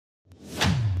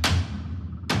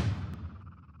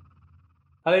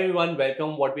Hello everyone,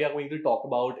 welcome. What we are going to talk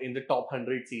about in the top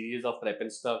 100 series of Prep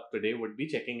and Stuck today would be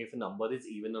checking if a number is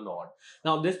even or odd.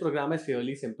 Now, this program is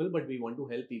fairly simple, but we want to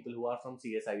help people who are from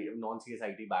CSI,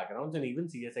 non-CSIT backgrounds and even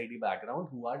CSIT background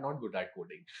who are not good at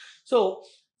coding. So,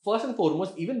 first and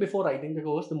foremost, even before writing the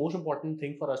course, the most important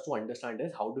thing for us to understand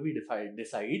is how do we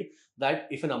decide that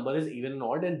if a number is even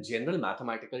or odd in general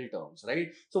mathematical terms,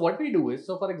 right? So, what we do is,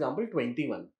 so for example,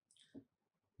 21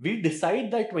 we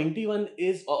decide that 21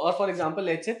 is, or for example,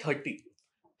 let's say 30.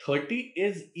 30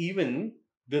 is even.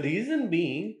 The reason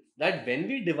being that when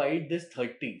we divide this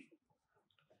 30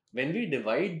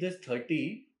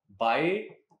 by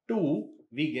 2,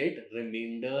 we get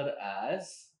remainder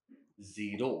as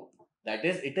 0. That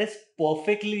is, it is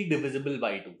perfectly divisible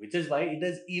by 2, which is why it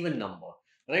is even number,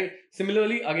 right?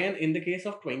 Similarly, again, in the case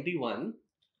of 21,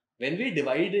 when we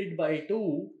divide it by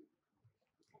 2,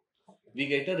 we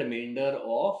get a remainder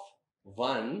of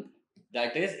 1.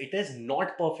 That is, it is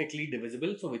not perfectly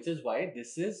divisible, so which is why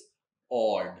this is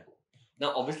odd.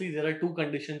 Now obviously there are two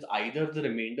conditions: either the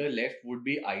remainder left would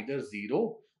be either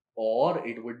 0 or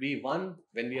it would be 1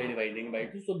 when we are dividing by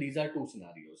 2. So these are two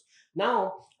scenarios.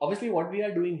 Now obviously what we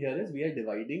are doing here is we are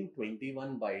dividing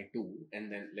 21 by 2,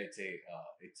 and then let's say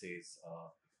it says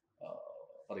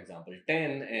for example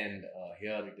 10, and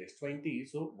here it is 20,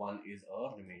 so 1 is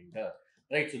a remainder.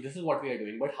 Right, so this is what we are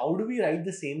doing. But how do we write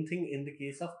the same thing in the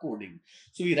case of coding?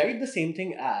 So we write the same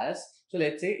thing as, so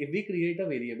let's say if we create a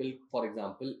variable, for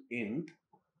example, int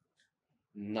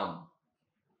num,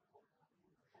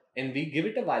 and we give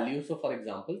it a value, so for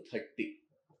example, 30.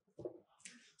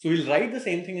 So we'll write the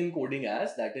same thing in coding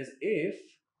as, that is, if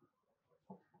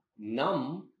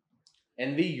num,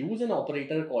 and we use an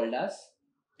operator called as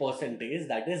percentage,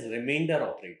 that is remainder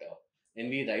operator, and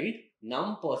we write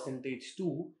num percentage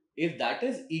 2, if that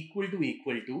is equal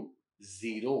to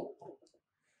 0,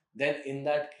 then in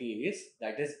that case,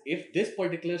 that is, if this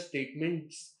particular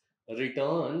statement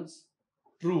returns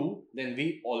true, then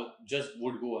we all just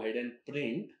would go ahead and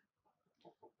print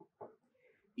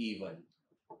even.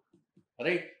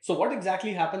 Right, so what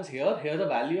exactly happens here? Here the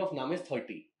value of num is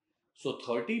 30, so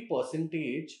 30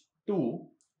 percentage 2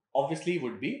 obviously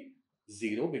would be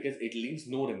 0 because it leaves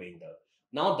no remainder.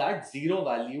 Now that 0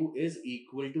 value is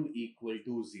equal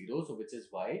to 0, so which is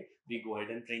why we go ahead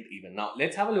and print even. Now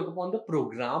let's have a look upon the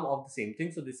program of the same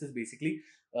thing. So this is basically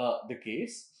the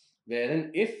case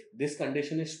wherein if this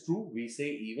condition is true, we say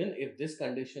even; if this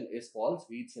condition is false,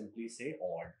 we simply say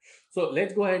odd. So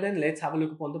let's go ahead and let's have a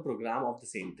look upon the program of the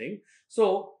same thing.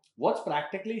 So what's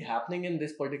practically happening in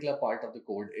this particular part of the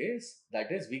code is,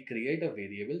 that is, we create a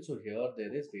variable. So here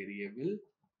there is variable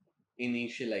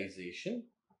initialization.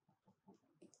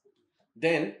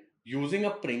 Then using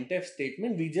a printf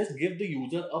statement, we just give the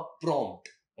user a prompt,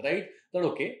 right? That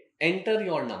okay, enter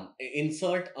your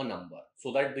insert a number,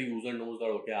 so that the user knows that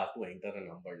okay, I have to enter a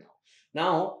number now.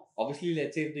 Now obviously,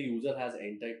 let's say if the user has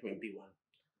entered 21,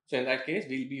 so in that case,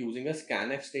 we'll be using a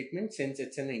scanf statement since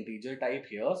it's an integer type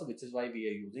here, so which is why we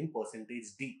are using percentage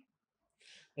 %d.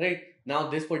 Right, now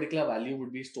this particular value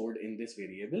would be stored in this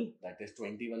variable, that is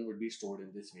 21 would be stored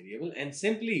in this variable, and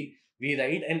simply we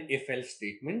write an if else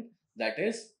statement, that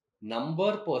is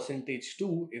number percentage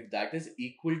 %2, if that is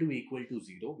equal to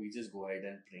 0, we just go ahead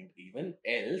and print even.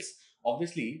 Else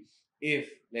obviously, if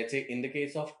let's say in the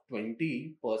case of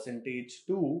 20 percentage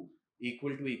 %2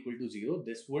 equal to 0,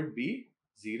 this would be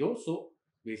 0. So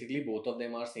basically both of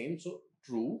them are same, so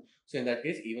true. So in that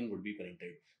case even would be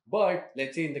printed. But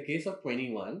let's say in the case of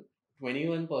 21,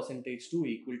 21 percentage %2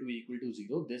 equal to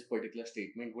 0, this particular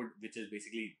statement would, which is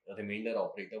basically a remainder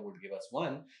operator, would give us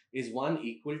 1. Is 1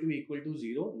 equal to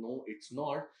 0? No, it's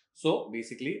not. So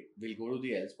basically we'll go to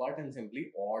the else part and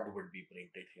simply odd would be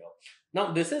printed here.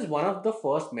 Now this is one of the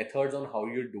first methods on how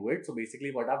you do it. So basically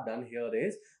what I've done here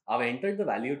is I've entered the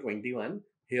value 21.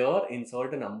 Here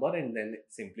insert a number and then it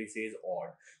simply says odd.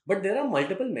 But there are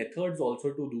multiple methods also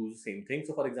to do the same thing.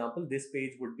 So for example, this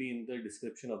page would be in the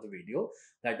description of the video.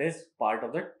 That is part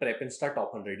of the Prep Insta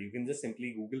Top 100. You can just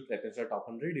simply Google Prep Insta Top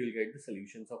 100. You'll get the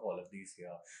solutions of all of these here.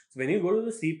 So when you go to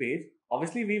the C page,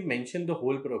 obviously we've mentioned the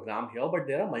whole program here, but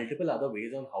there are multiple other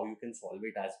ways on how you can solve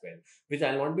it as well, which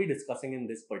I'll not be discussing in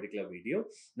this particular video.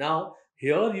 Now,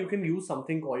 here you can use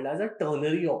something called as a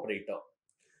ternary operator.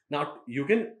 Now you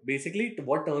can basically,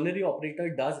 what ternary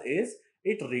operator does is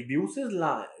it reduces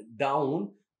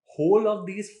down whole of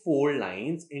these 4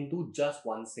 lines into just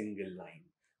one single line.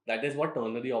 That is what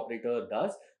ternary operator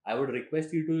does. I would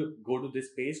request you to go to this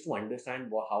page to understand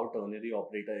how ternary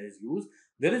operator is used.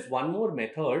 There is one more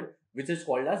method which is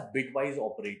called as bitwise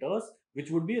operators. which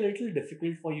would be a little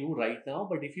difficult for you right now.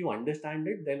 But if you understand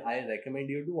it, then I recommend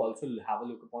you to also have a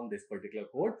look upon this particular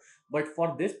code. But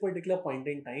for this particular point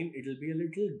in time, it will be a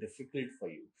little difficult for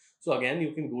you. So again,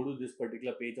 you can go to this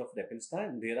particular page of Repinsta,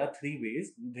 and there are 3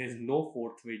 ways. There's no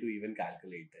fourth way to even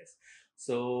calculate this.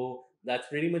 So that's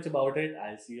pretty much about it.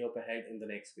 I'll see you up ahead in the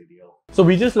next video. So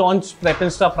we just launched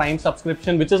Repinsta Prime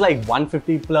subscription, which is like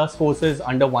 150 plus courses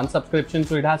under one subscription.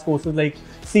 So it has courses like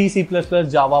C, C++,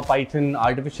 Java, Python,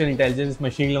 artificial intelligence,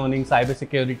 machine learning,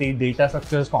 cybersecurity, data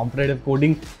structures, competitive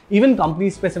coding, even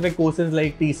company specific courses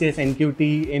like TCS,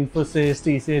 NQT, Infosys,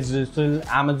 TCS Digital,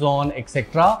 Amazon,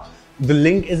 etc. The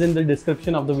link is in the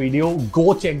description of the video.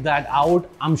 Go check that out.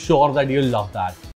 I'm sure that you'll love that.